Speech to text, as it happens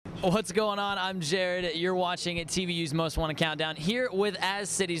What's going on? I'm Jared. You're watching at TVU's Most Wanted Countdown here with As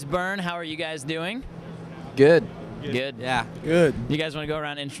Cities Burn. How are you guys doing? Good. Good. Yeah. Good. You guys want to go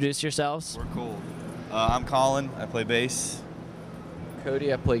around and introduce yourselves? We're cool. I'm Colin. I play bass.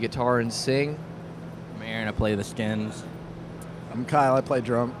 Cody, I play guitar and sing. I'm Aaron. I play the Skins. I'm Kyle. I play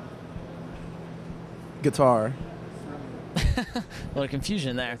drum. Guitar. A little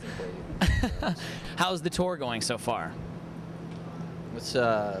confusion there. How's the tour going so far? It's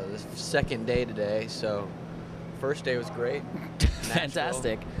the second day today, so first day was great.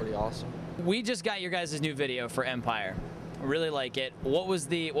 Fantastic. Nashville, pretty awesome. We just got your guys' new video for Empire. I really like it. What was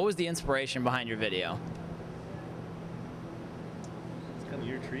the inspiration behind your video? It's kind of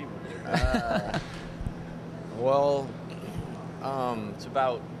your treatment. Well, it's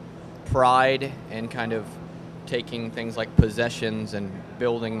about pride and kind of taking things like possessions and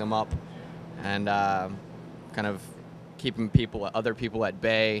building them up, and kind of keeping other people at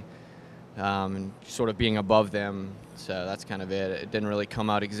bay, and sort of being above them. So that's kind of it. It didn't really come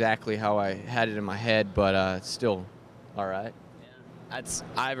out exactly how I had it in my head, but it's still all right.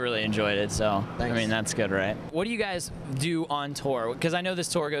 I've really enjoyed it, so Thanks. I mean that's good, right? What do you guys do on tour? Because I know this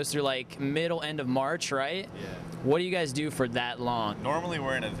tour goes through like end of March, right? Yeah. What do you guys do for that long? Normally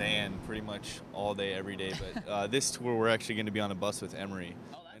we're in a van pretty much all day, every day, but this tour we're actually going to be on a bus with Emery.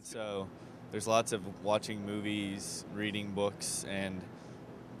 Oh, that's And so there's lots of watching movies, reading books, and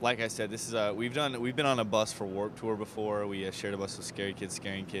like I said, this is we've been on a bus for Warped Tour before. We shared a bus with Scary Kids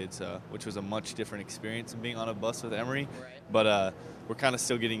Scaring Kids, which was a much different experience than being on a bus with Emery. Right. But we're kind of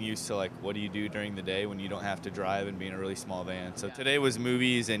still getting used to like what do you do during the day when you don't have to drive and be in a really small van. So today was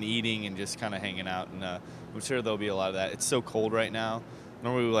movies and eating and just kind of hanging out, and I'm sure there'll be a lot of that. It's so cold right now.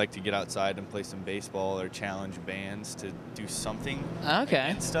 Normally we like to get outside and play some baseball or challenge bands to do something Okay.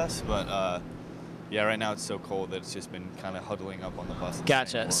 against us, but yeah, right now it's so cold that it's just been kind of huddling up on the bus.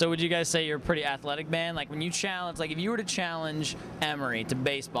 Gotcha. So would you guys say you're a pretty athletic band? Like when you challenge, like if you were to challenge Emery to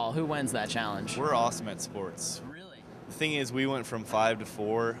baseball, who wins that challenge? We're awesome at sports. Really? The thing is, we went from 5 to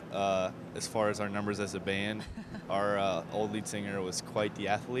 4 as far as our numbers as a band. Our old lead singer was quite the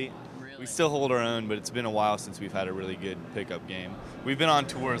athlete. Really? We still hold our own, but it's been a while since we've had a really good pickup game. We've been on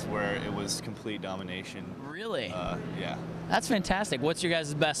tours where it was complete domination. Really? Yeah. That's fantastic. What's your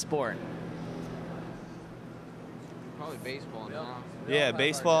guys' best sport? Probably baseball now. Yeah,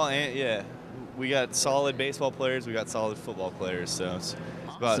 baseball, and yeah. We got solid baseball players, we got solid football players, so it's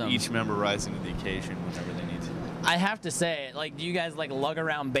about Awesome. each member rising to the occasion whenever they need to. I have to say, like, do you guys like lug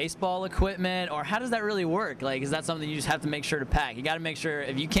around baseball equipment, or how does that really work? Like, is that something you just have to make sure to pack? You got to make sure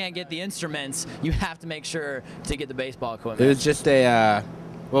if you can't get the instruments, you have to make sure to get the baseball equipment. It was just a,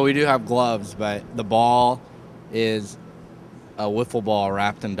 well, we do have gloves, but the ball is a wiffle ball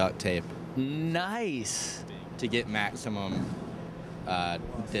wrapped in duct tape Nice. to get maximum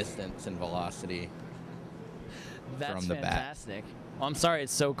distance and velocity. That's From the bat. fantastic. Well, I'm sorry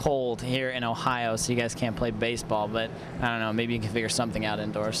it's so cold here in Ohio, so you guys can't play baseball, but I don't know, maybe you can figure something out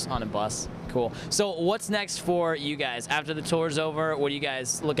indoors on a bus. Cool. So what's next for you guys? After the tour's over, what are you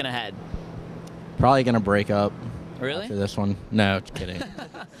guys looking ahead? Probably going to break up Really? after this one. No, just kidding.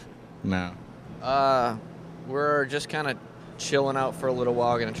 No. We're just kind of chilling out for a little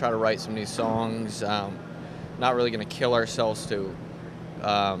while. Gonna try to write some new songs. Not really gonna kill ourselves to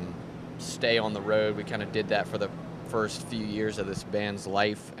stay on the road. We kind of did that for the first few years of this band's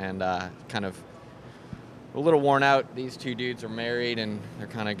life, and kind of a little worn out. These two dudes are married, and they're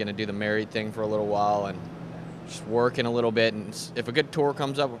kind of gonna do the married thing for a little while, and just working a little bit. And if a good tour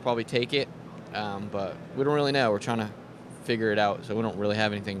comes up, we'll probably take it. But we don't really know. We're trying to figure it out, so we don't really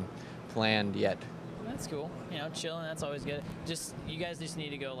have anything planned yet. That's cool. You know, chilling, that's always good. You guys just need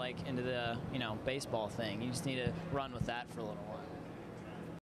to go like into the, baseball thing. You just need to run with that for a little while.